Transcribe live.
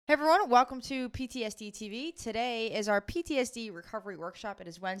Hey everyone, welcome to PTSD TV. Today is our PTSD recovery workshop. It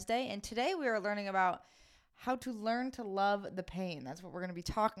is Wednesday, and today we are learning about how to learn to love the pain. That's what we're going to be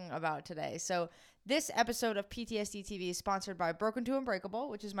talking about today. So this episode of PTSD TV is sponsored by Broken to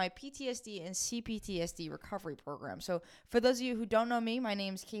Unbreakable, which is my PTSD and CPTSD recovery program. So for those of you who don't know me, my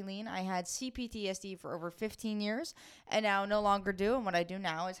name's Kayleen. I had CPTSD for over 15 years and now no longer do. And what I do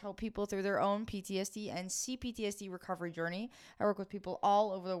now is help people through their own PTSD and CPTSD recovery journey. I work with people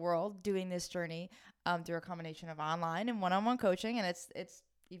all over the world doing this journey through a combination of online and one-on-one coaching, and it's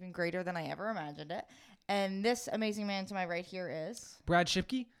even greater than I ever imagined it. And this amazing man to my right here is Brad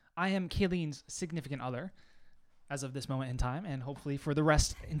Shipke. I am Kayleen's significant other as of this moment in time, and hopefully for the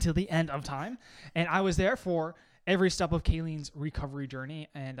rest until the end of time. And I was there for every step of Kayleen's recovery journey.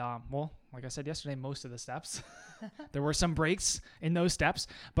 And, like I said yesterday, most of the steps. There were some breaks in those steps,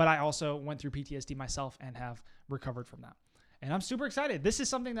 but I also went through PTSD myself and have recovered from that. And I'm super excited. This is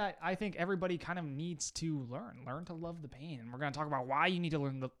something that I think everybody kind of needs to learn to love the pain. And we're going to talk about why you need to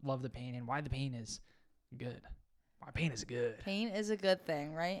learn to love the pain and why the pain is good. Why pain is good. Pain is a good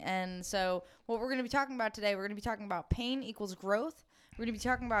thing, right? And so what we're going to be talking about today, we're going to be talking about pain equals growth. We're going to be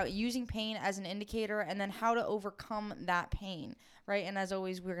talking about using pain as an indicator and then how to overcome that pain, right? And as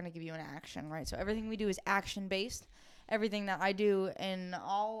always, we're going to give you an action, right? So everything we do is action-based. Everything that I do in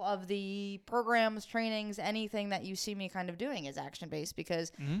all of the programs, trainings, anything that you see me kind of doing is action-based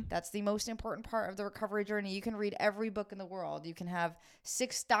because that's the most important part of the recovery journey. You can read every book in the world. You can have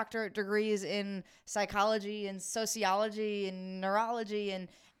 6 doctorate degrees in psychology and sociology and neurology, and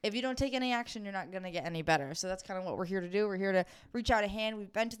if you don't take any action, you're not going to get any better. So that's kind of what we're here to do. We're here to reach out a hand.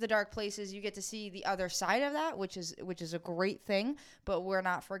 We've been to the dark places. You get to see the other side of that, which is a great thing. But we're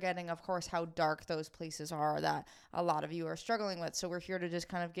not forgetting, of course, how dark those places are that a lot of you are struggling with. So we're here to just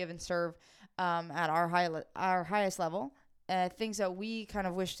kind of give and serve at our highest level. Things that we kind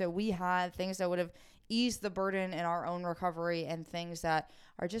of wish that we had, things that would have eased the burden in our own recovery, and things that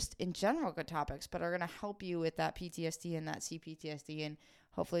are just in general good topics, but are going to help you with that PTSD and that CPTSD, and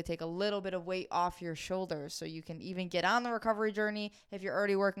hopefully take a little bit of weight off your shoulders so you can even get on the recovery journey if you're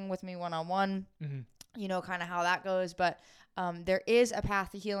already working with me one-on-one. You know kind of how that goes, but there is a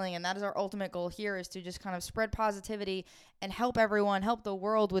path to healing, and that is our ultimate goal here, is to just kind of spread positivity and help everyone, help the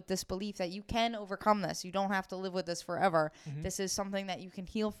world with this belief that you can overcome this. You don't have to live with this forever. This is something that you can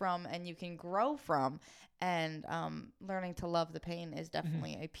heal from and you can grow from, and learning to love the pain is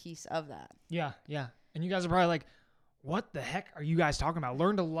definitely a piece of that. Yeah. And you guys are probably like, what the heck are you guys talking about?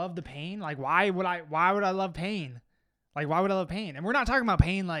 Learn to love the pain? Like, why would I love pain? Like, why would I love pain? And we're not talking about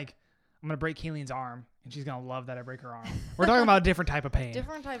pain like I'm going to break Kayleen's arm and she's going to love that I break her arm. We're talking about a different type of pain.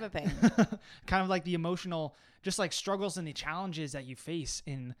 Different type of pain. Kind of like the emotional, just like struggles and the challenges that you face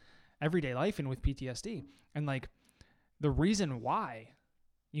in everyday life and with PTSD. And like the reason why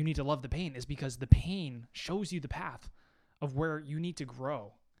you need to love the pain is because the pain shows you the path of where you need to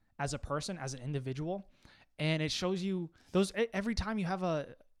grow as a person, as an individual. And it shows you those every time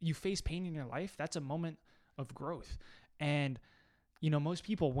you face pain in your life, that's a moment of growth. And, most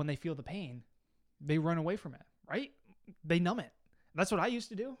people, when they feel the pain, they run away from it, right? They numb it. That's what I used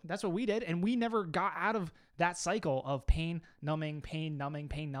to do. That's what we did. And we never got out of that cycle of pain numbing,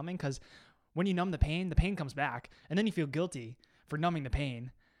 because when you numb the pain comes back, and then you feel guilty for numbing the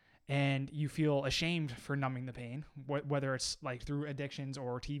pain, and you feel ashamed for numbing the pain, whether it's like through addictions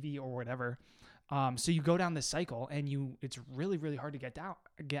or TV or whatever. So you go down this cycle, and it's really, really hard to get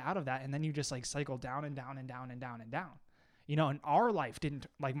out of that. And then you just like cycle down and down and down and down and down, and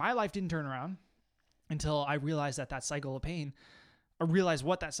my life didn't turn around until I realized that cycle of pain, I realized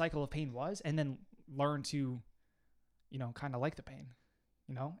what that cycle of pain was, and then learned to, kind of like the pain,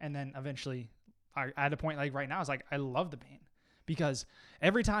 and then eventually I at a point like right now, it's like, I love the pain because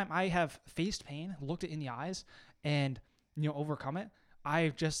every time I have faced pain, looked it in the eyes and, overcome it,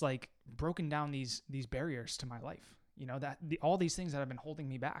 I've just like broken down these barriers to my life, all these things that have been holding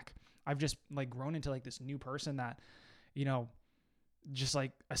me back. I've just like grown into like this new person that, just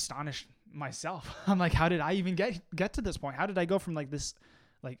like astonished myself. I'm like, how did I even get to this point? How did I go from like this,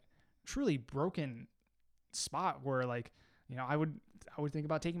 like truly broken spot where like, I would think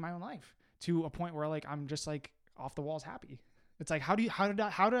about taking my own life to a point where like, I'm just like off the walls happy. It's like, how did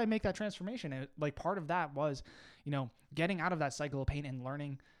I make that transformation? And like part of that was, getting out of that cycle of pain and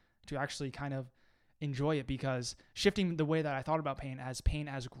learning to actually kind of enjoy it, because shifting the way that I thought about pain as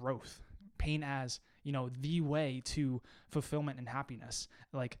growth, pain as, the way to fulfillment and happiness.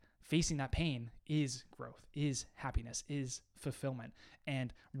 Like facing that pain is growth, is happiness, is fulfillment.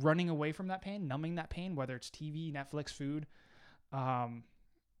 And running away from that pain, numbing that pain, whether it's TV, Netflix, food,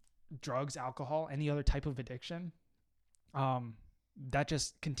 drugs, alcohol, any other type of addiction, that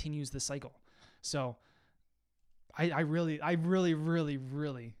just continues the cycle. So I really, really,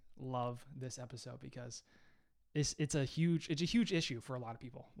 really love this episode because it's a huge issue for a lot of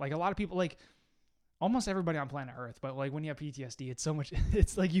people. Like a lot of people, like almost everybody on planet Earth, but like when you have PTSD, it's so much,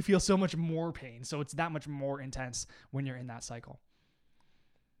 it's like you feel so much more pain. So it's that much more intense when you're in that cycle.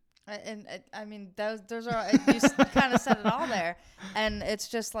 And I mean, those are, you kind of said it all there. And it's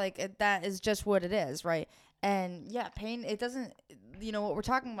just like, that is just what it is, right? And yeah, pain, it doesn't, what we're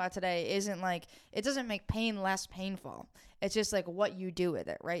talking about today isn't like, it doesn't make pain less painful. It's just like what you do with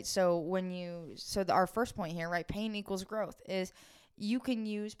it, right? So our first point here, right? Pain equals growth is you can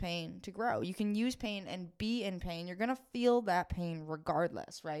use pain to grow. You can use pain and be in pain. You're going to feel that pain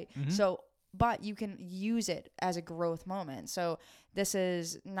regardless, right? Mm-hmm. But you can use it as a growth moment. So this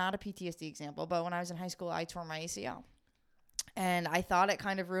is not a PTSD example, but when I was in high school, I tore my ACL. And I thought it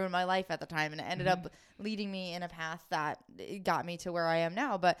kind of ruined my life at the time, and it ended up leading me in a path that got me to where I am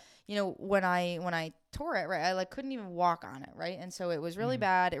now. But when I tore it, right, I like couldn't even walk on it, right, and so it was really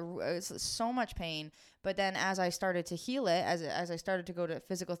bad. It was so much pain. But then as I started to heal it, as I started to go to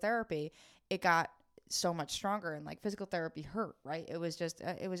physical therapy, it got so much stronger, and like physical therapy hurt, right? It was just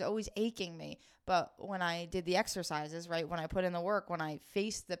it was always aching me. But when I did the exercises, right, when I put in the work, when I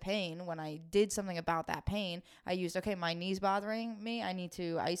faced the pain, when I did something about that pain, I used, okay, my knee's bothering me, I need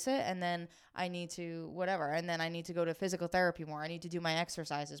to ice it, and then I need to whatever, and then I need to go to physical therapy more, I need to do my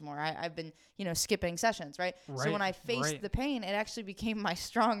exercises more. I've been skipping sessions, right? So when I faced the pain, it actually became my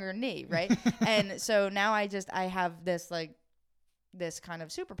stronger knee, right? And so now I have this like this kind of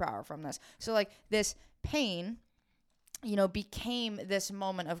superpower from this. So like this pain, became this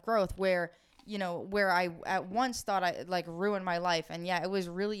moment of growth where I at once thought I like ruined my life. And yeah, it was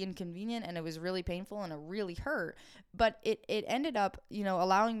really inconvenient and it was really painful and it really hurt, but it ended up,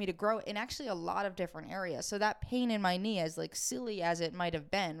 allowing me to grow in actually a lot of different areas. So that pain in my knee, as like silly as it might have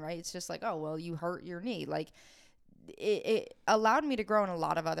been, right? It's just like, oh, well, you hurt your knee. Like, it allowed me to grow in a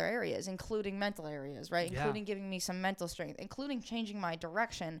lot of other areas, including mental areas, right? Including giving me some mental strength, including changing my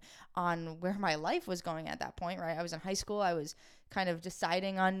direction on where my life was going at that point, right? I was in high school. I was kind of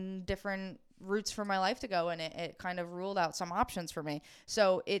deciding on different routes for my life to go, and it kind of ruled out some options for me.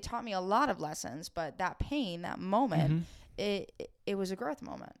 So it taught me a lot of lessons, but that pain, that moment, it was a growth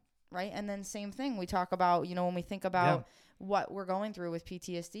moment, right? And then same thing we talk about, when we think about what we're going through with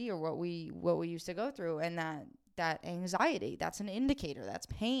PTSD or what we used to go through, and that anxiety, that's an indicator. That's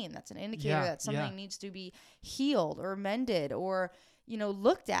pain. That's an indicator that something needs to be healed or mended or,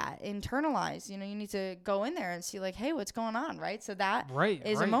 looked at, internalized. You need to go in there and see like, hey, what's going on, right? So that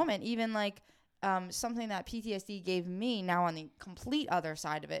is a moment. Even like something that PTSD gave me now on the complete other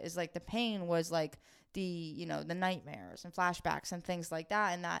side of it is like the pain was like the nightmares and flashbacks and things like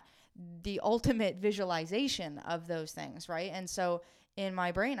that, and that the ultimate visualization of those things, right? And so in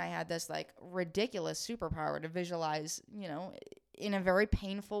my brain, I had this like ridiculous superpower to visualize, in a very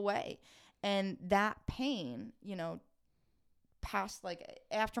painful way. And that pain, past like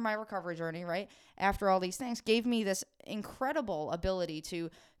after my recovery journey, right? After all these things gave me this incredible ability to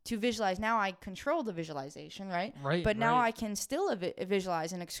visualize. Now I control the visualization, right? But now I can still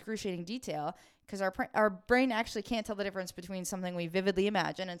visualize in excruciating detail, because our brain actually can't tell the difference between something we vividly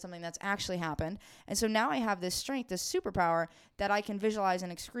imagine and something that's actually happened. And so now I have this strength, this superpower that I can visualize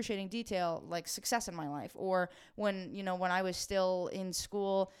in excruciating detail, like success in my life. Or when I was still in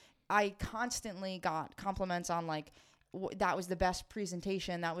school, I constantly got compliments on like, that was the best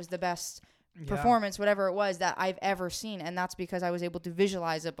presentation, that was the best performance, whatever it was that I've ever seen. And that's because I was able to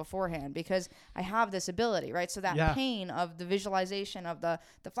visualize it beforehand, because I have this ability, right? So that pain of the visualization of the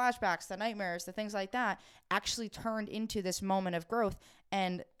flashbacks, the nightmares, the things like that actually turned into this moment of growth.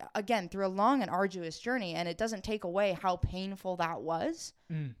 And again, through a long and arduous journey, and it doesn't take away how painful that was,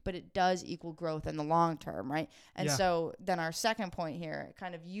 but it does equal growth in the long term, right? And so then our second point here,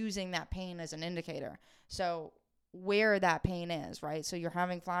 kind of using that pain as an indicator. So where that pain is, right? So you're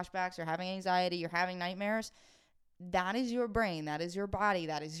having flashbacks, you're having anxiety, you're having nightmares. That is your brain, that is your body,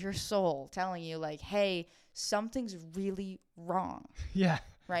 that is your soul telling you like, hey, something's really wrong. Yeah.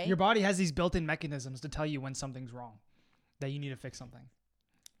 Right? Your body has these built-in mechanisms to tell you when something's wrong, that you need to fix something.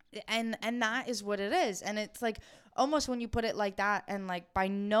 And that is what it is. And it's like almost when you put it like that, and like by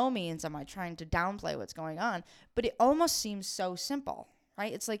no means am I trying to downplay what's going on, but it almost seems so simple,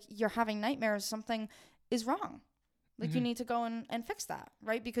 right? It's like you're having nightmares, something is wrong. Like you need to go and fix that,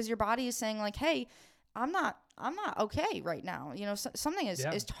 right? Because your body is saying like, hey, I'm not okay right now. Something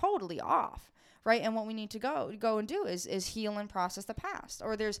is totally off, right? And what we need to go and do is heal and process the past.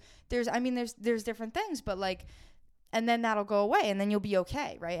 Or there's different things, but like and then that'll go away, and then you'll be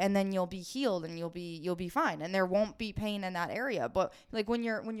okay, right? And then you'll be healed, and you'll be fine, and there won't be pain in that area. But like when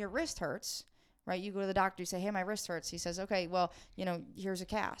your wrist hurts, right? You go to the doctor, you say, hey, my wrist hurts. He says, okay, well, here's a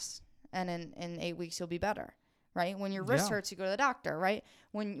cast, and in 8 weeks you'll be better, right? When your wrist hurts, you go to the doctor, right?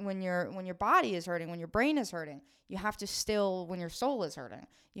 When your body is hurting, when your brain is hurting, you have to still, when your soul is hurting,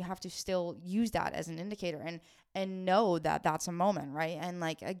 you have to still use that as an indicator and know that that's a moment, right? And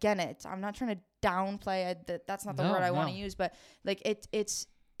like, again, I'm not trying to downplay it. That's not the word I want to use, but like it's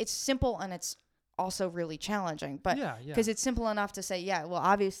simple, and it's also really challenging, but because it's simple enough to say, yeah, well,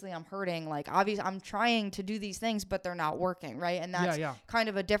 obviously I'm hurting, like obviously I'm trying to do these things, but they're not working, right? And that's kind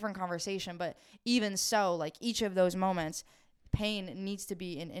of a different conversation. But even so, like each of those moments, pain needs to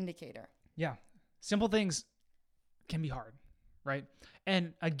be an indicator. Yeah. Simple things can be hard, right?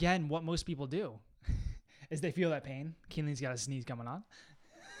 And again, what most people do is they feel that pain. Keely's got a sneeze coming on.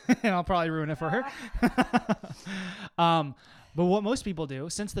 And I'll probably ruin it for her. But what most people do,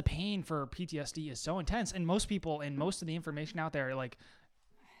 since the pain for PTSD is so intense, and most people and most of the information out there like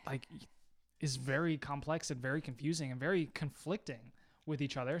is very complex and very confusing and very conflicting with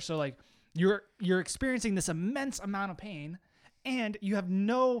each other. So like you're experiencing this immense amount of pain, and you have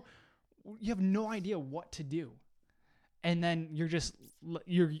no idea what to do. And then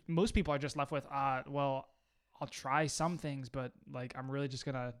most people are just left with, well, I'll try some things, but like I'm really just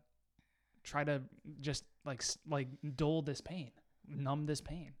gonna try to just like dull this pain, numb this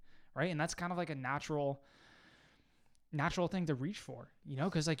pain, right? And that's kind of like a natural thing to reach for,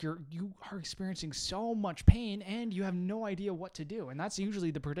 because like you are experiencing so much pain and you have no idea what to do. And that's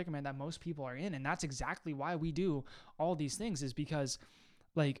usually the predicament that most people are in. And that's exactly why we do all these things, is because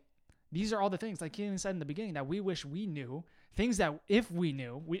like these are all the things, like Keelan said in the beginning, that we wish we knew, things that if we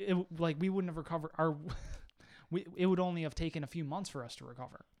knew, we wouldn't have recovered, it would only have taken a few months for us to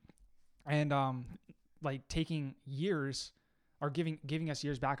recover. And like taking years, or giving us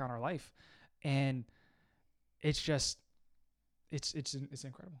years back on our life. And it's just it's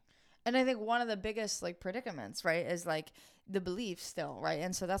incredible. And I think one of the biggest like predicaments, right, is like the belief still, right?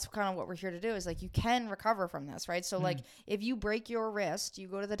 And so that's kind of what we're here to do, is like you can recover from this, right? So like if you break your wrist, you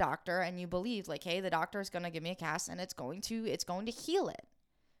go to the doctor and you believe like, hey, the doctor is going to give me a cast and it's going to heal it.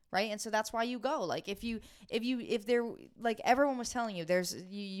 Right. And so that's why you go. Like if there, like everyone was telling you,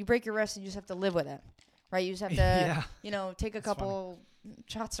 you break your wrist and you just have to live with it. Right. You just have to, take a couple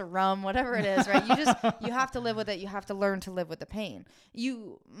shots of rum, whatever it is. Right. You have to live with it. You have to learn to live with the pain.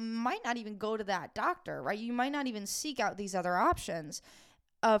 You might not even go to that doctor. Right. You might not even seek out these other options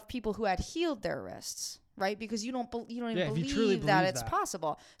of people who had healed their wrists. Right, because you don't even believe that it's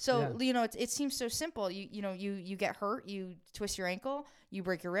possible. So it seems so simple. You get hurt, you twist your ankle, you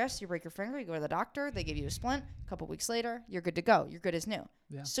break your wrist, you break your finger, you go to the doctor, they give you a splint. A couple weeks later, you're good to go. You're good as new.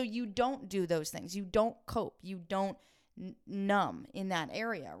 Yeah. So you don't do those things. You don't cope. You don't numb in that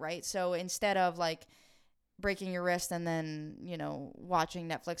area, right? So instead of like breaking your wrist and then watching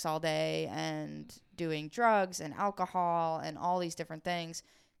Netflix all day and doing drugs and alcohol and all these different things,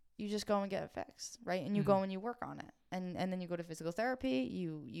 you just go and get it fixed, right? And you go and you work on it. And then you go to physical therapy,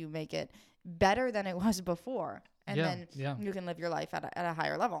 you make it better than it was before. And then you can live your life at a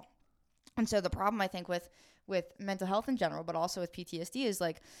higher level. And so the problem, I think, with mental health in general, but also with PTSD, is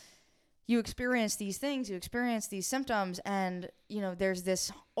like you experience these things, you experience these symptoms, and there's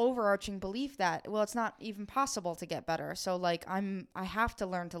this overarching belief that, well, it's not even possible to get better. So like I have to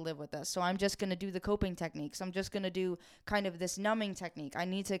learn to live with this. So I'm just going to do the coping techniques. I'm just going to do kind of this numbing technique. I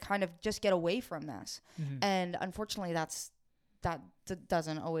need to kind of just get away from this. And unfortunately that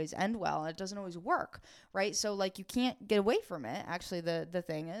doesn't always end well. It doesn't always work, right? So like you can't get away from it. Actually, the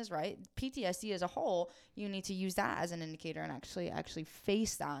thing is, right, PTSD as a whole, you need to use that as an indicator and actually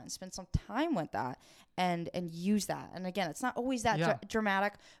face that and spend some time with that and use that. And again, it's not always that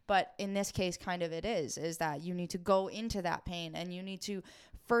dramatic, but in this case, kind of is that you need to go into that pain and you need to,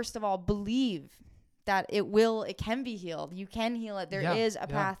 first of all, believe that it can be healed. You can heal it. There is a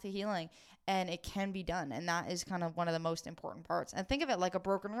path to healing. And it can be done. And that is kind of one of the most important parts. And think of it like a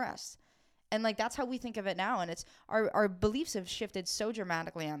broken wrist. And like, that's how we think of it now. And it's our beliefs have shifted so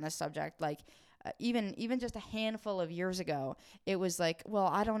dramatically on this subject. Like even just a handful of years ago, it was like, well,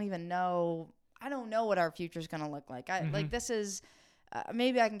 I don't know what our future is going to look like. Like this is,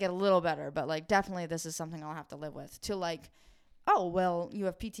 maybe I can get a little better, but like, definitely this is something I'll have to live with. To like, oh, well, you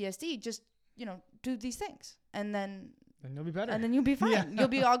have PTSD, just, do these things. And then Then you'll be better. And then you'll be fine. Yeah. You'll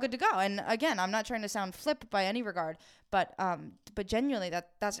be all good to go. And again, I'm not trying to sound flip by any regard, but genuinely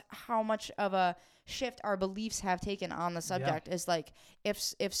that's how much of a shift our beliefs have taken on the subject. Is like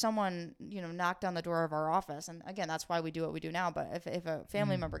if someone, knocked on the door of our office, and again, that's why we do what we do now. But if a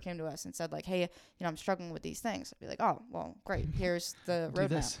family member came to us and said like, hey, I'm struggling with these things, I'd be like, oh, well, great. Here's the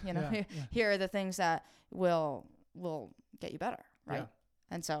roadmap. Here are the things that will get you better. Right. Yeah.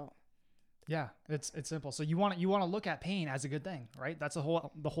 And so. Yeah, it's simple. So you want to look at pain as a good thing, right? That's the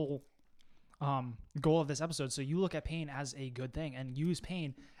whole goal of this episode. So you look at pain as a good thing and use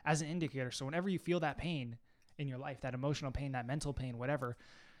pain as an indicator. So whenever you feel that pain in your life, that emotional pain, that mental pain, whatever,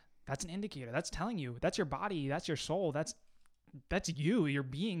 that's an indicator. That's telling you, that's your body, that's your soul, that's you, your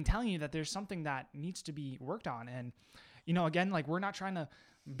being telling you that there's something that needs to be worked on. And again, like we're not trying to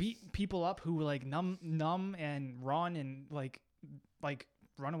beat people up who like numb and run and like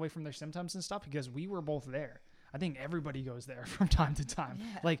run away from their symptoms and stuff, because we were both there. I think everybody goes there from time to time.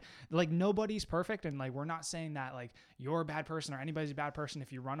 Yeah. Like nobody's perfect. And like, we're not saying that like you're a bad person or anybody's a bad person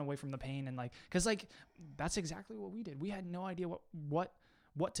if you run away from the pain. And like, cause like, that's exactly what we did. We had no idea what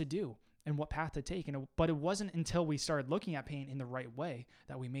to do and what path to take. But it wasn't until we started looking at pain in the right way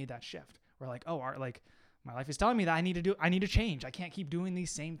that we made that shift. We're like, oh, my life is telling me that I need to change. I can't keep doing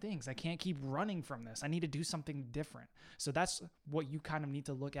these same things. I can't keep running from this. I need to do something different. So that's what you kind of need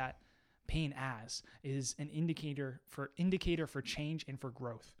to look at pain as, is an indicator for change and for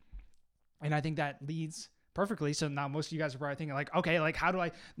growth. And I think that leads perfectly. So now most of you guys are probably thinking like, okay, like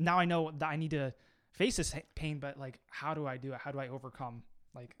now I know that I need to face this pain, but like, how do I do it? How do I overcome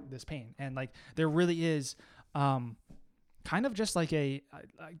like this pain? And like, there really is, kind of just like a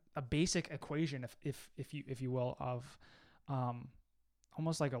basic equation, if you will, of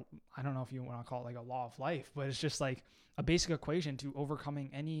almost like I don't know if you want to call it like a law of life, but it's just like a basic equation to overcoming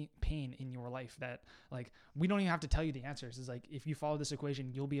any pain in your life that like we don't even have to tell you the answers. It's like if you follow this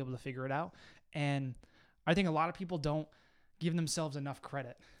equation, you'll be able to figure it out. And I think a lot of people don't give themselves enough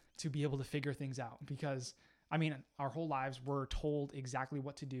credit to be able to figure things out, because I mean, our whole lives we're told exactly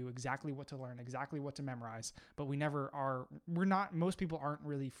what to do, exactly what to learn, exactly what to memorize, but most people aren't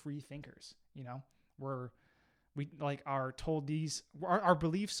really free thinkers. We like are told our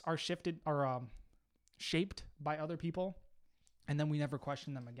beliefs are shaped by other people, and then we never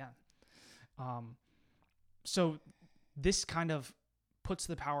question them again. So this kind of puts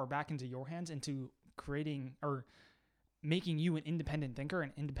the power back into your hands, into creating or making you an independent thinker,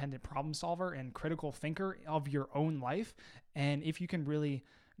 an independent problem solver, and critical thinker of your own life. And if you can really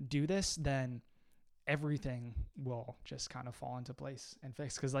do this, then everything will just kind of fall into place and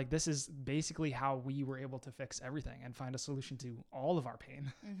fix. Because like this is basically how we were able to fix everything and find a solution to all of our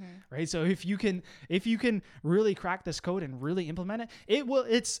pain. Mm-hmm. Right. So if you can really crack this code and really implement it, it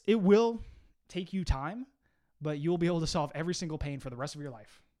will take you time, but you'll be able to solve every single pain for the rest of your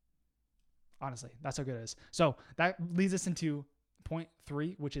life. Honestly, that's how good it is. So that leads us into point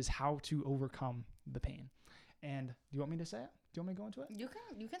 3, which is how to overcome the pain. And do you want me to say it? Do you want me to go into it? You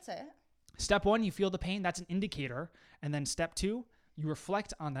can say it. Step 1, you feel the pain. That's an indicator. And then step 2, you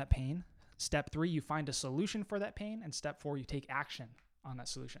reflect on that pain. Step 3, you find a solution for that pain. And step 4, you take action on that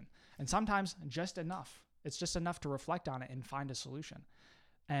solution. And sometimes just enough. It's just enough to reflect on it and find a solution.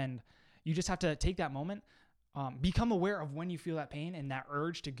 And you just have to take that moment, become aware of when you feel that pain and that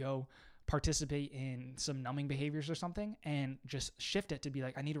urge to go participate in some numbing behaviors or something, and just shift it to be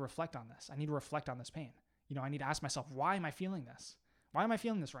like, I need to reflect on this. I need to reflect on this pain. I need to ask myself, why am I feeling this? Why am I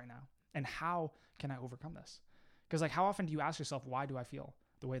feeling this right now? And how can I overcome this? Because like, how often do you ask yourself, why do I feel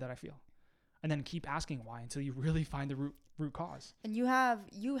the way that I feel? And then keep asking why until you really find the root cause. And you have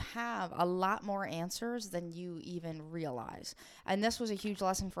a lot more answers than you even realize. And this was a huge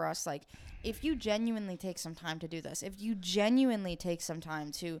lesson for us. Like, if you genuinely take some time to do this, if you genuinely take some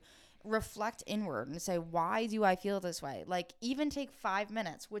time to reflect inward and say, why do I feel this way? Like, even take 5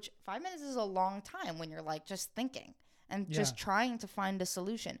 minutes, which 5 minutes is a long time when you're like just thinking and just trying to find a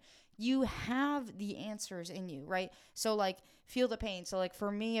solution. You have the answers in you, right? So like, feel the pain. So like,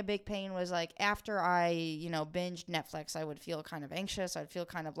 for me, a big pain was like after I, binged Netflix, I would feel kind of anxious. I'd feel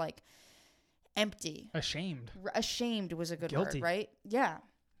kind of like empty. Ashamed was a good word, right? Yeah.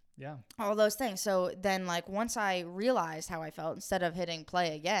 Yeah. All those things. So then like, once I realized how I felt, instead of hitting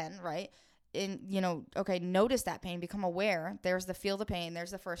play again, right? Notice that pain, become aware. There's the feel the pain.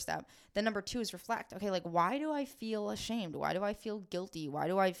 There's the first step. Then number 2 is reflect. Okay, like, why do I feel ashamed? Why do I feel guilty? Why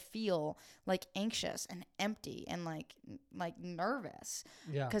do I feel like anxious and empty and like nervous?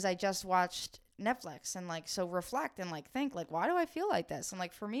 Yeah. Because I just watched Netflix, and like, so reflect and like think like, why do I feel like this? And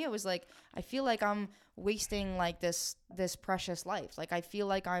like, for me, it was like, I feel like I'm wasting like this precious life. Like, I feel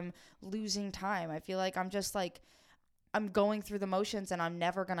like I'm losing time. I feel like I'm just like, I'm going through the motions and I'm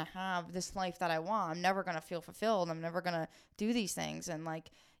never going to have this life that I want. I'm never going to feel fulfilled. I'm never going to do these things. And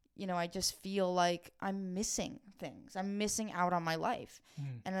like, you know, I just feel like I'm missing things. I'm missing out on my life.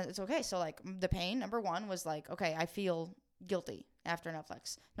 And it's okay. So like the pain, number one, was like, okay, I feel guilty after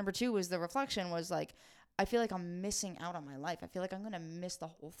Netflix. Number two was the reflection was like, I feel like I'm missing out on my life. I feel like I'm going to miss the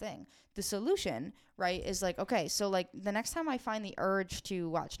whole thing. The solution, right, is like, okay, so like the next time I find the urge to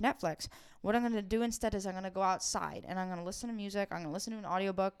watch Netflix, what I'm going to do instead is I'm going to go outside and I'm going to listen to music. I'm going to listen to an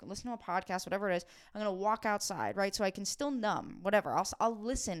audiobook, listen to a podcast, whatever it is. I'm going to walk outside, right? So I can still numb, whatever. I'll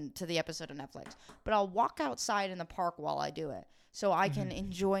listen to the episode of Netflix, but I'll walk outside in the park while I do it. So I can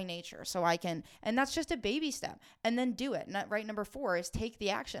enjoy nature. So I can, and that's just a baby step. And then do it. Right. Number 4 is take the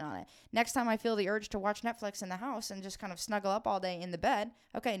action on it. Next time I feel the urge to watch Netflix in the house and just kind of snuggle up all day in the bed.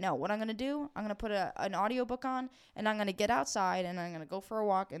 Okay, no, what I'm going to do, I'm going to put an audiobook on and I'm going to get outside and I'm going to go for a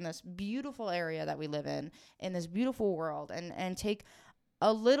walk in this beautiful area that we live in this beautiful world and take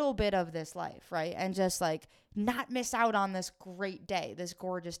a little bit of this life, right? And just like not miss out on this great day, this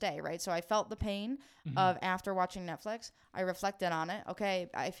gorgeous day, right? So I felt the pain of after watching Netflix. I reflected on it. Okay,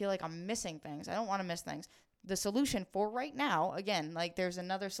 I feel like I'm missing things. I don't want to miss things. The solution for right now, again, like there's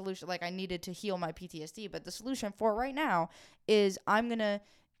another solution, like I needed to heal my PTSD, but the solution for right now is I'm going to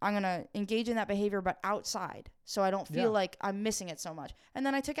engage in that behavior, but outside. So I don't feel like I'm missing it so much. And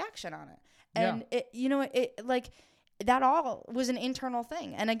then I took action on it. And it like, that all was an internal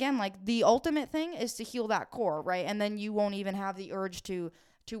thing. And again, like the ultimate thing is to heal that core, right? And then you won't even have the urge to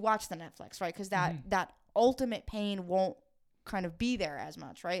watch the Netflix, right? Because that ultimate pain won't kind of be there as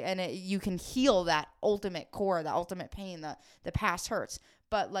much, right? And you can heal that ultimate core, the ultimate pain, the past hurts.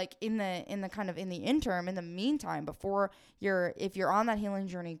 But like in the kind of in the interim, in the meantime, if you're on that healing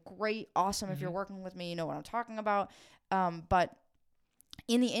journey, great, awesome. If you're working with me, you know what I'm talking about. But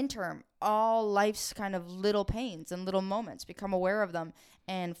in the interim, all life's kind of little pains and little moments, become aware of them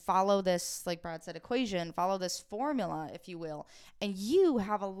and follow this, like Brad said, equation, follow this formula, if you will. And you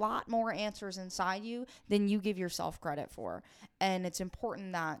have a lot more answers inside you than you give yourself credit for. And it's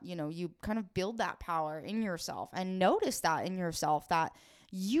important that, you know, you kind of build that power in yourself and notice that in yourself that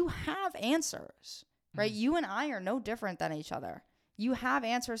you have answers, right? You and I are no different than each other. You have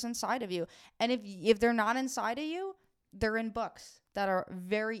answers inside of you. And if they're not inside of you, they're in books that are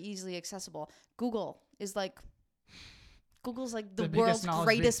very easily accessible. Google's like the world's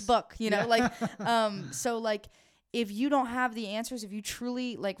greatest book, you know, like, so like if you don't have the answers, if you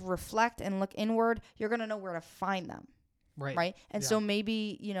truly like reflect and look inward, you're going to know where to find them. Right. And so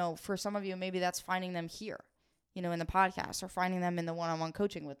maybe, you know, for some of you, maybe that's finding them here, you know, in the podcast or finding them in the one-on-one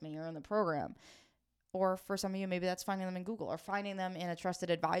coaching with me or in the program. Or for some of you, maybe that's finding them in Google or finding them in a trusted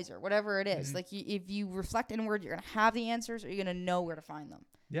advisor, whatever it is. Like if you reflect inward, you're going to have the answers or you're going to know where to find them.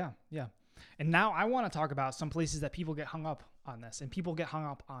 Yeah. Yeah. And now I want to talk about some places that people get hung up on this, and people get hung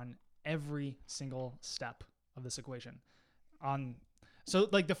up on every single step of this equation. So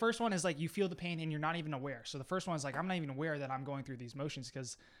like the first one is like you feel the pain and you're not even aware. So the first one is like, I'm not even aware that I'm going through these motions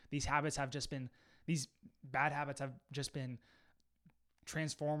because these bad habits have just been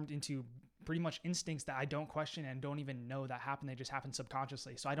transformed into pretty much instincts that I don't question and don't even know that happen. They just happen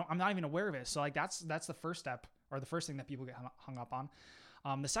subconsciously. So I'm not even aware of it. So like that's the first step or the first thing that people get hung up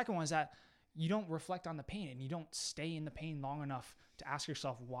on. The second one is that you don't reflect on the pain and you don't stay in the pain long enough to ask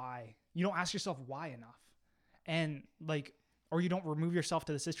yourself why. You don't ask yourself why enough. And like, or you don't remove yourself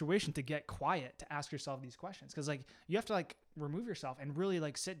to the situation to get quiet to ask yourself these questions. Cause like you have to like remove yourself and really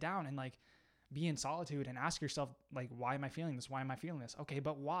like sit down and like be in solitude and ask yourself like, why am I feeling this? Why am I feeling this? Okay,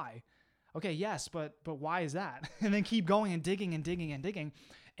 but why? Okay, yes, but why is that? And then keep going and digging and digging and digging.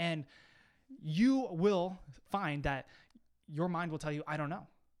 And you will find that your mind will tell you, I don't know.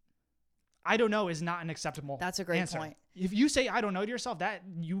 I don't know is not an acceptable answer. That's a great point. If you say I don't know to yourself,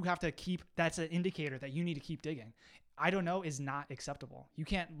 that's an indicator that you need to keep digging. I don't know is not acceptable. You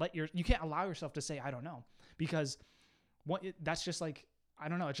can't allow yourself to say I don't know, because that's just like, I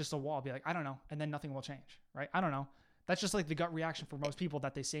don't know. It's just a wall. Be like, I don't know. And then nothing will change, right? I don't know. That's just like the gut reaction for most people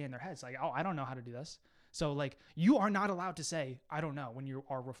that they say in their heads. Like, oh, I don't know how to do this. So like you are not allowed to say, I don't know when you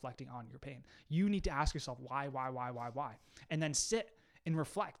are reflecting on your pain. You need to ask yourself why, and then sit and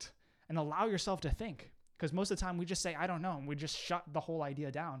reflect and allow yourself to think. Because most of the time we just say, I don't know. And we just shut the whole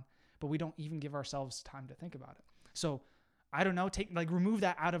idea down, but we don't even give ourselves time to think about it. So I don't know, remove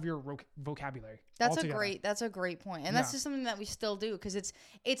that out of your vocabulary. That's a great point. And that's just something that we still do because it's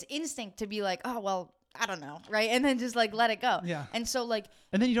instinct to be like, oh, well, I don't know, right? And then just like let it go. Yeah. And so like,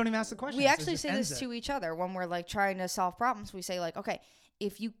 and then you don't even ask the question. We actually say this to each other when we're like trying to solve problems. We say like, okay,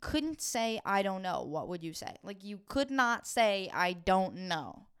 if you couldn't say I don't know, what would you say? Like you could not say I don't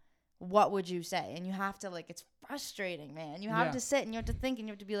know. What would you say? And you have to like, it's frustrating, man. You have Yeah. to sit and you have to think and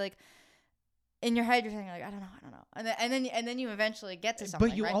you have to be like, in your head, you're thinking like, I don't know. And then you eventually get to something,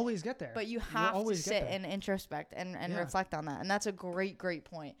 But you right? always get there. But you have to always get sit there. and introspect and Yeah. reflect on that. And that's a great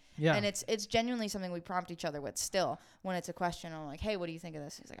point. Yeah. And it's genuinely something we prompt each other with still when it's a question. I'm like, hey, what do you think of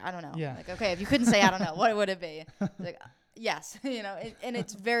this? He's like, I don't know. Yeah. Like, okay, if you couldn't say I don't know, what would it be? Like, yes, and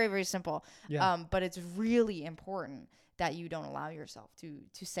it's very, very simple. Yeah. But it's really important that you don't allow yourself to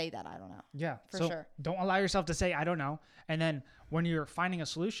say that I don't know. Yeah. For so sure. Don't allow yourself to say, I don't know. And then when you're finding a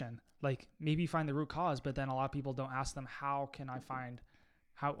solution, like maybe you find the root cause, but then a lot of people don't ask them, how can I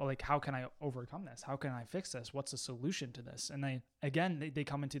overcome this? How can I fix this? What's the solution to this? And they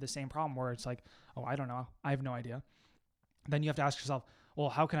come into the same problem where it's like, oh, I don't know. I have no idea. Then you have to ask yourself, well,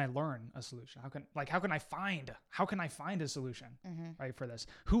 how can I learn a solution? How can I find a solution, right, for this?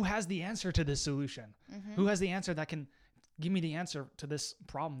 Who has the answer to this solution? Who has the answer that can give me the answer to this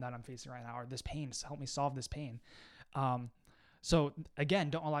problem that I'm facing right now, or this pain, to help me solve this pain? So again,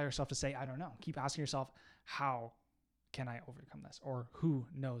 don't allow yourself to say, I don't know. Keep asking yourself, how can I overcome this? Or who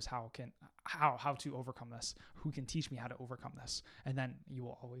knows how to overcome this? Who can teach me how to overcome this? And then you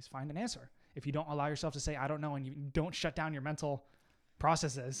will always find an answer. If you don't allow yourself to say, I don't know, and you don't shut down your mental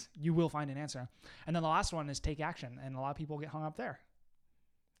processes, you will find an answer. And then the last one is take action. And a lot of people get hung up there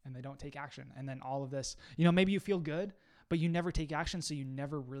and they don't take action. And then all of this, maybe you feel good, but you never take action. So you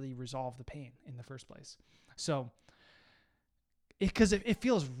never really resolve the pain in the first place. So because it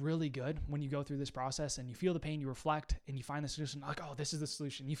feels really good when you go through this process and you feel the pain, you reflect and you find the solution, like, oh, this is the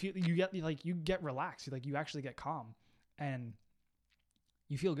solution. You get relaxed, you actually get calm and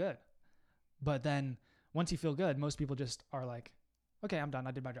you feel good. But then once you feel good, most people just are like, okay, I'm done.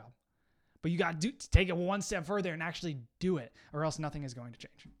 I did my job. But you got to take it one step further and actually do it, or else nothing is going to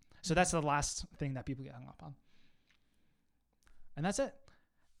change. So that's the last thing that people get hung up on. And that's it.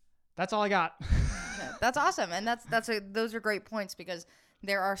 That's all I got. That's awesome. And those are great points because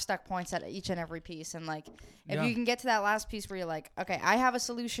there are stuck points at each and every piece. And like, if you can get to that last piece where you're like, okay, I have a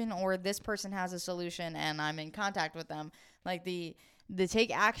solution or this person has a solution and I'm in contact with them, like the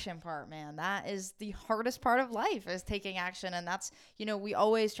take action part, man, that is the hardest part of life, is taking action. And that's, we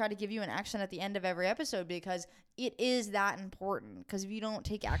always try to give you an action at the end of every episode because it is that important. Because if you don't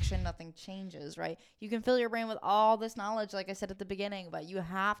take action, nothing changes, right? You can fill your brain with all this knowledge, like I said at the beginning, but you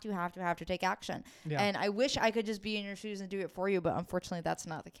have to take action. Yeah. And I wish I could just be in your shoes and do it for you, but unfortunately that's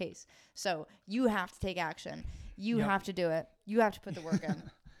not the case. So you have to take action. You have to do it. You have to put the work in.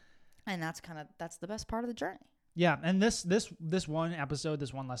 And that's the best part of the journey. Yeah, and this one episode,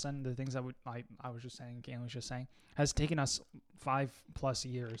 this one lesson, the things that I was just saying, Caitlin was just saying, has taken us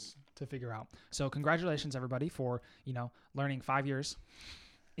 5+ years to figure out. So congratulations, everybody, for learning 5 years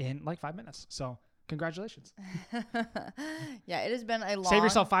in like 5 minutes. So congratulations. Yeah, it has been a long, save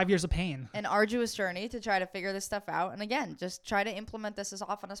yourself 5 years of pain, an arduous journey to try to figure this stuff out. And again, just try to implement this as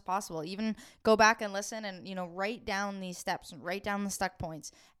often as possible. Even go back and listen and write down these steps and write down the stuck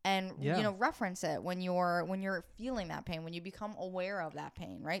points and reference it when you're feeling that pain, when you become aware of that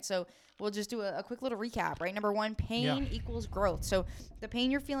pain, right? So we'll just do a quick little recap, right? Number 1, pain equals growth. So the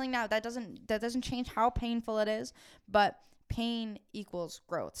pain you're feeling now, that doesn't change how painful it is, but pain equals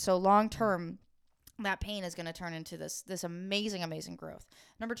growth. So long term, that pain is going to turn into this amazing growth.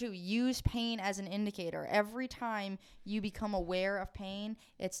 Number 2, use pain as an indicator. Every time you become aware of pain,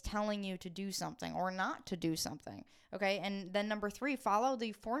 it's telling you to do something or not to do something. Okay. And then number 3, follow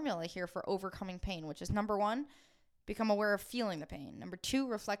the formula here for overcoming pain, which is number 1, become aware of feeling the pain. Number 2,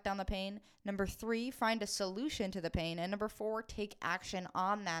 reflect on the pain. Number 3, find a solution to the pain. And number 4, take action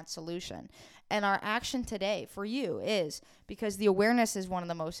on that solution. And our action today for you is, because the awareness is one of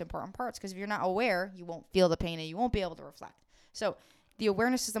the most important parts, because if you're not aware, you won't feel the pain and you won't be able to reflect. So the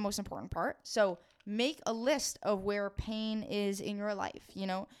awareness is the most important part. So make a list of where pain is in your life.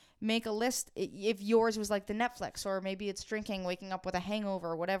 Make a list. If yours was like the Netflix, or maybe it's drinking, waking up with a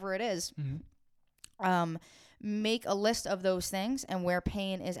hangover, whatever it is. Mm-hmm. Make a list of those things and where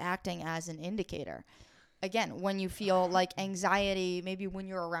pain is acting as an indicator. Again, when you feel like anxiety, maybe when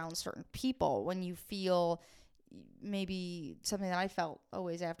you're around certain people, when you feel maybe something that I felt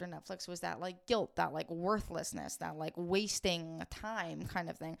always after Netflix was that like guilt, that like worthlessness, that like wasting time kind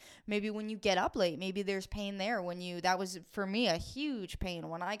of thing. Maybe when you get up late, maybe there's pain there. That was for me a huge pain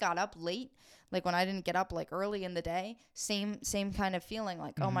when I got up late, like when I didn't get up like early in the day, same kind of feeling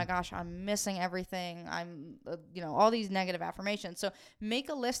like, oh my gosh, I'm missing everything. I'm, all these negative affirmations. So make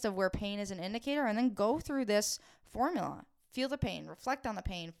a list of where pain is an indicator and then go through this formula. feel the pain, reflect on the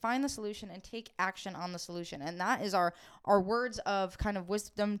pain, find the solution, and take action on the solution. And that is our words of kind of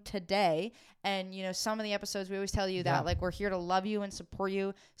wisdom today. And, you know, some of the episodes we always tell you that, like, we're here to love you and support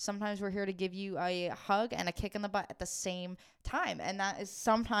you. Sometimes we're here to give you a hug and a kick in the butt at the same time. And that is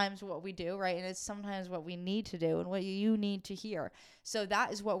sometimes what we do, right? And it's sometimes what we need to do and what you need to hear. So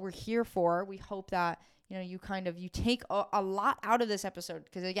that is what we're here for. We hope that, you know, you take a lot out of this episode,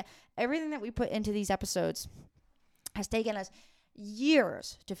 because again, everything that we put into these episodes has taken us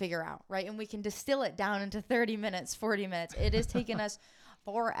years to figure out, right? And we can distill it down into 30 minutes, 40 minutes. It has taken us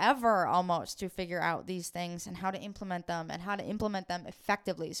forever almost to figure out these things and how to implement them and how to implement them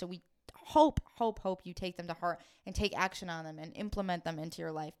effectively. So we hope you take them to heart and take action on them and implement them into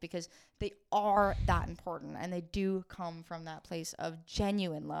your life, because they are that important, and they do come from that place of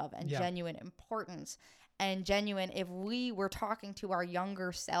genuine love and genuine importance and genuine. If we were talking to our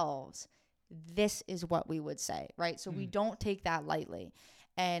younger selves, this is what we would say, right? So we don't take that lightly,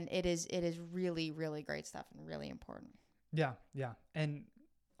 and it is really, really great stuff and really important. Yeah. And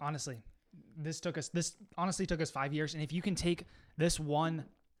honestly, this honestly took us 5 years. And if you can take this one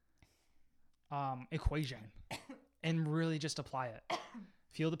equation and really just apply it,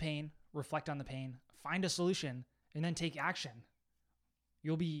 feel the pain, reflect on the pain, find a solution, and then take action,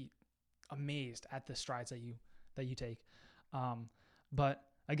 you'll be amazed at the strides that you take. But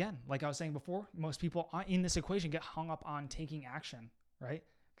again, like I was saying before, most people in this equation get hung up on taking action, right?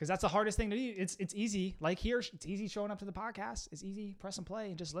 Because that's the hardest thing to do. It's easy. Like here, it's easy showing up to the podcast. It's easy press and play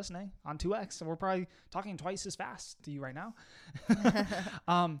and just listening on 2x. So we're probably talking twice as fast to you right now.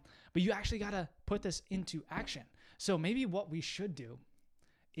 But you actually got to put this into action. So maybe what we should do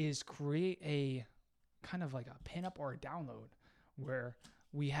is create a kind of like a pinup or a download where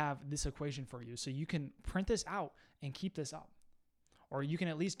we have this equation for you. So you can print this out and keep this up. Or you can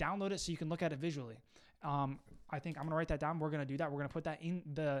at least download it so you can look at it visually. I think I'm going to write that down. We're going to do that. We're going to put that in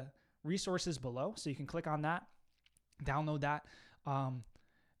the resources below. So you can click on that, download that.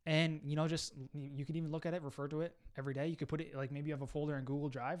 And, you know, just you can even look at it, refer to it every day. You could put it, like, maybe you have a folder in Google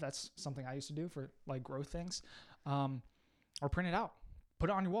Drive. That's something I used to do for like growth things. Or print it out, put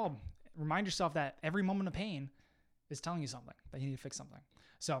it on your wall. Remind yourself that every moment of pain is telling you something, that you need to fix something.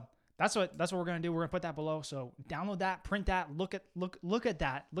 So that's what we're going to do. We're going to put that below. So download that, print that, look at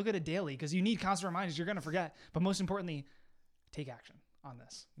that, look at it daily, because you need constant reminders. You're going to forget. But most importantly, take action on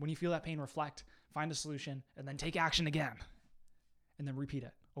this. When you feel that pain, reflect, find a solution, and then take action again. And then repeat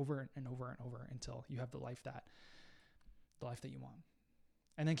it over and over and over until you have the life that you want.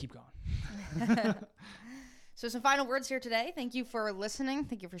 And then keep going. So some final words here today. Thank you for listening.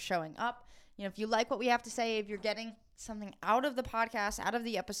 Thank you for showing up. You know, if you like what we have to say, if you're getting something out of the podcast, out of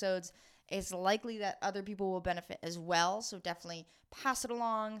the episodes, it's likely that other people will benefit as well. So definitely pass it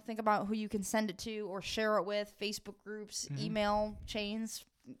along. Think about who you can send it to or share it with. Facebook groups, email chains.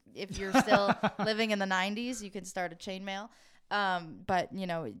 If you're still living in the 90s, you can start a chain mail. But, you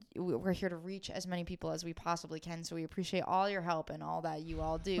know, we're here to reach as many people as we possibly can. So we appreciate all your help and all that you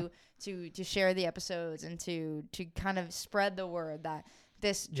all do to share the episodes and to kind of spread the word that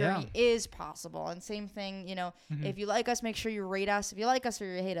this journey is possible. And same thing, you know, if you like us, make sure you rate us. If you like us or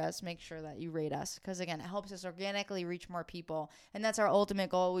you hate us, make sure that you rate us. Because again, it helps us organically reach more people. And that's our ultimate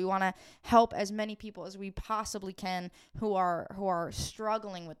goal. We want to help as many people as we possibly can who are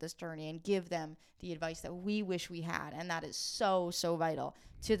struggling with this journey, and give them the advice that we wish we had. And that is so, so vital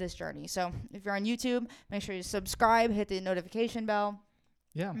to this journey. So if you're on YouTube, make sure you subscribe, hit the notification bell.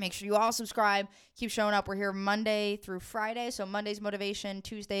 Yeah. Make sure you all subscribe. Keep showing up. We're here Monday through Friday. So Monday's motivation,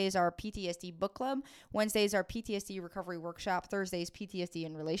 Tuesdays our PTSD book club, Wednesdays our PTSD recovery workshop, Thursdays PTSD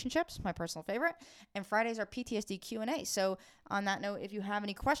and relationships, my personal favorite, and Fridays our PTSD Q&A. So on that note, if you have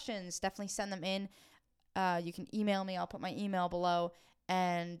any questions, definitely send them in. You can email me. I'll put my email below.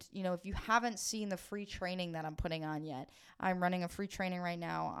 And, you know, if you haven't seen the free training that I'm putting on yet, I'm running a free training right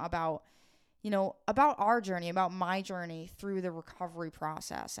now about our journey, about my journey through the recovery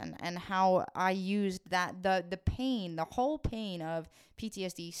process, and how I used that, the pain, the whole pain of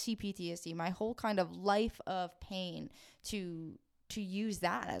PTSD, CPTSD, my whole kind of life of pain to use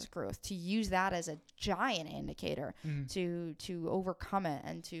that as growth, to use that as a giant indicator to overcome it,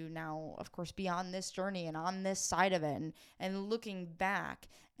 and to now, of course, be on this journey and on this side of it, and looking back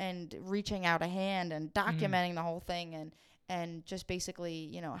and reaching out a hand and documenting the whole thing, and just basically,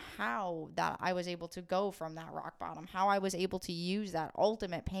 you know, how that I was able to go from that rock bottom, how I was able to use that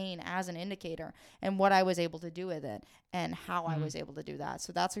ultimate pain as an indicator, and what I was able to do with it, and how I was able to do that.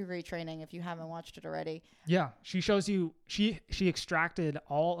 So that's a great training if you haven't watched it already. Yeah. She shows you, she extracted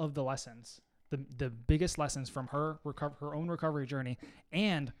all of the lessons, the biggest lessons from her own recovery journey,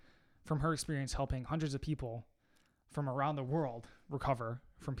 and from her experience helping hundreds of people from around the world recover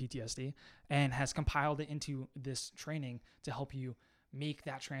from PTSD and has compiled it into this training to help you make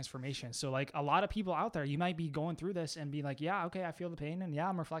that transformation. So like a lot of people out there, you might be going through this and be like, yeah, okay, I feel the pain and yeah,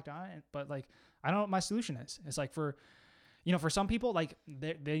 I'm reflecting on it, but like, I don't know what my solution is. It's like for some people, like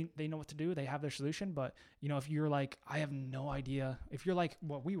they know what to do. They have their solution. But, if you're like, I have no idea, if you're like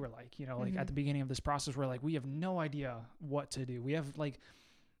what we were like, like at the beginning of this process, we're like, we have no idea what to do. We have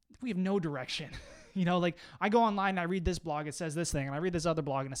no direction. Like I go online and I read this blog, it says this thing, and I read this other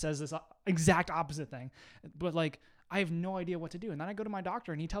blog and it says this exact opposite thing. But like, I have no idea what to do. And then I go to my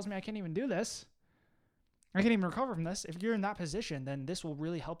doctor and he tells me I can't even do this. I can't even recover from this. If you're in that position, then this will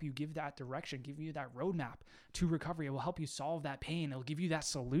really help you give that direction, give you that roadmap to recovery. It will help you solve that pain. It'll give you that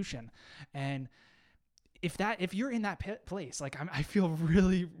solution. And if you're in that place, like I feel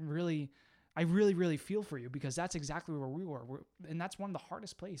really, really, I really, really feel for you, because that's exactly where we were. And that's one of the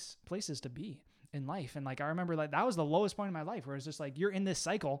hardest places to be in life. And like, I remember like that was the lowest point in my life, where it's just like, you're in this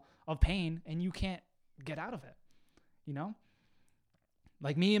cycle of pain and you can't get out of it.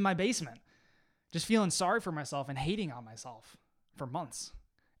 Like me in my basement, just feeling sorry for myself and hating on myself for months.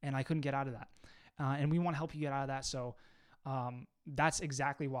 And I couldn't get out of that. And we want to help you get out of that. So that's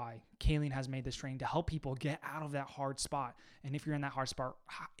exactly why Kayleen has made this training, to help people get out of that hard spot. And if you're in that hard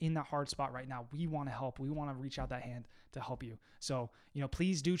spot right now, we want to help. We want to reach out that hand to help you. So,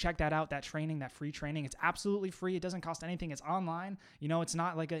 please do check that out, that training, that free training. It's absolutely free. It doesn't cost anything. It's online. It's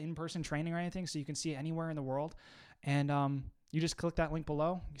not like an in-person training or anything. So you can see it anywhere in the world. And you just click that link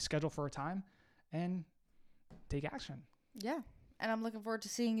below, you schedule for a time, and take action. Yeah. And I'm looking forward to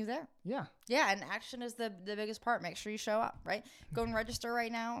seeing you there. Yeah. Yeah. And action is the biggest part. Make sure you show up, right? Go and register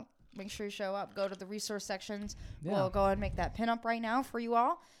right now. Make sure you show up. Go to the resource sections. Yeah. We'll go and make that pin up right now for you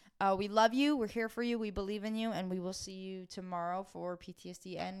all. We love you. We're here for you. We believe in you. And we will see you tomorrow for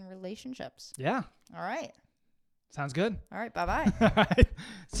PTSD and relationships. Yeah. All right. Sounds good. All right. Bye-bye. All right.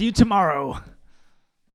 See you tomorrow.